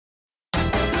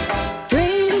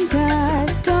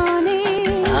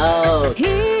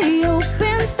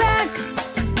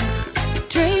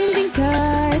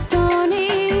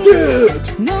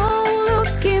no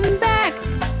looking back.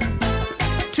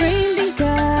 Trading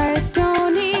card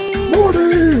Tony.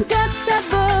 Morning! That's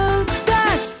about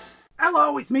that.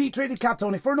 Hello, it's me, Trading Card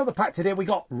Tony, for another pack today. We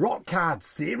got Rock Cards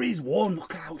Series 1.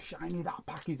 Look how shiny that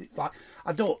pack is. It's like,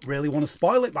 I don't really want to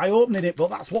spoil it by opening it, but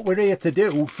that's what we're here to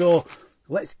do. So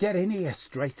let's get in here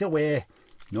straight away.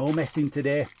 No messing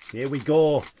today. Here we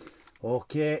go.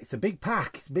 Okay, it's a big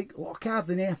pack. It's a big lot of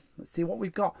cards in here. Let's see what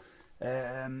we've got.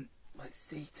 Let's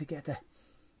see together.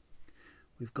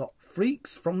 We've got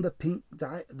Freaks from the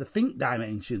Think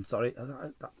Dimension. Sorry,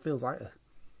 that feels like a...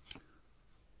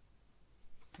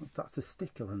 if that's a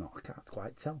sticker or not, I can't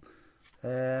quite tell.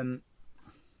 Some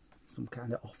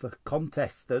kind of offer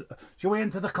contest. Shall we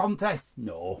enter the contest?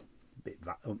 No, a bit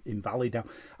invalid now.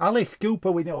 Alice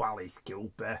Cooper, we know Alice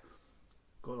Cooper.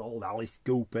 Good old Alice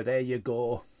Cooper, there you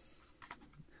go.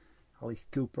 Alice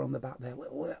Cooper on the back there,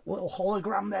 little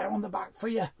hologram there on the back for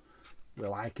you. We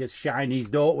like us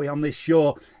shinies, don't we, on this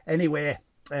show? Anyway,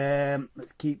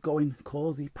 let's keep going.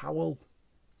 Cozy Powell,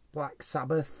 Black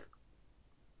Sabbath.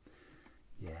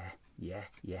 Yeah.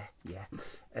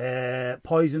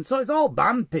 Poison. So it's all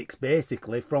band picks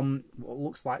basically from what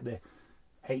looks like the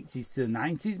 80s to the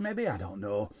 90s, maybe. I don't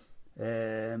know.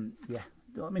 Yeah.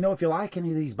 Let me know if you like any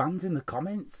of these bands in the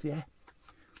comments. Yeah.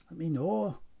 Let me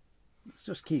know. Let's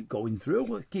just keep going through.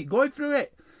 Let's keep going through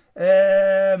it.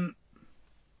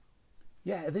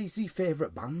 Yeah, are these your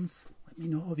favourite bands? Let me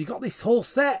know. Have you got this whole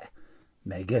set?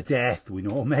 Megadeth. We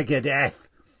know Megadeth.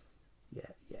 Yeah.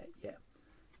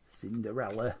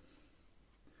 Cinderella.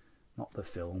 Not the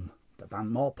film. The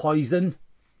band. More Poison.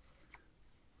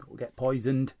 Don't get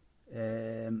poisoned.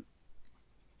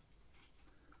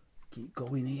 Keep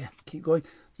going here. Keep going.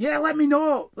 Yeah, let me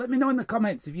know. Let me know in the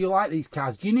comments if you like these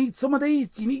cards. Do you need some of these?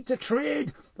 Do you need to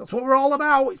trade? That's what we're all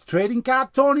about. It's Trading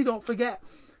Card Tony, don't forget.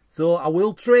 So I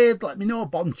will trade. Let me know.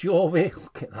 Bon Jovi.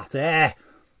 Look at that hair.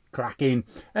 Cracking.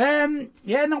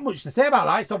 Yeah, not much to say about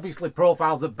that. It's obviously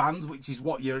profiles of bands, which is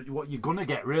what you're gonna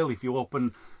get really if you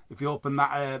open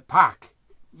that pack.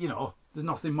 You know, there's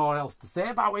nothing more else to say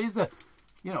about it, is there?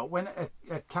 You know, when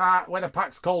a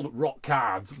pack's called Rock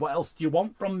Cards, what else do you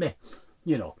want from me?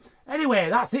 You know. Anyway,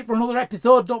 that's it for another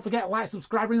episode. Don't forget to like,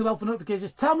 subscribe, ring the bell for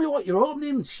notifications. Tell me what you're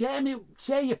opening. Share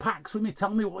your packs with me. Tell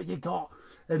me what you got.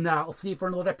 And I'll see you for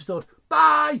another episode.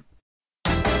 Bye!